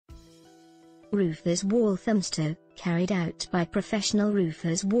Roofers Walthamstow, carried out by professional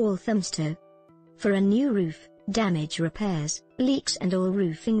roofers Walthamstow. For a new roof, damage repairs, leaks and all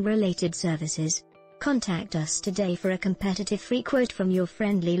roofing related services, contact us today for a competitive free quote from your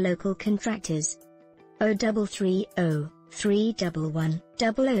friendly local contractors. 0330 311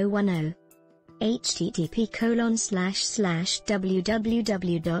 0010.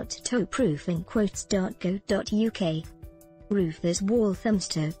 http://www.toproofingquotes.co.uk. Roofers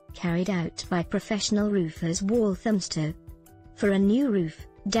Walthamstow, carried out by professional roofers Walthamstow. For a new roof,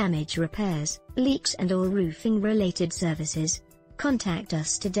 damage repairs, leaks and all roofing related services, contact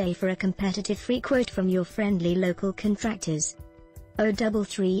us today for a competitive free quote from your friendly local contractors.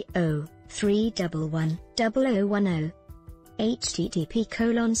 0330 311 0010.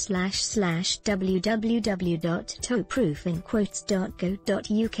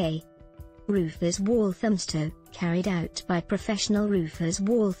 http://www.toproofingquotes.co.uk. Roofers Walthamstow, carried out by professional roofers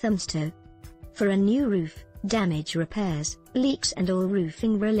Walthamstow. For a new roof, damage repairs, leaks and all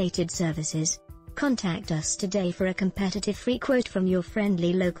roofing related services, contact us today for a competitive free quote from your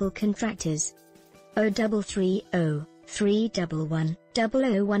friendly local contractors. 0330 311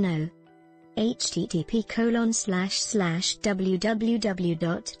 0010.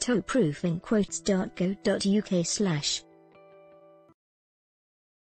 http://www.toproofingquotes.co.uk/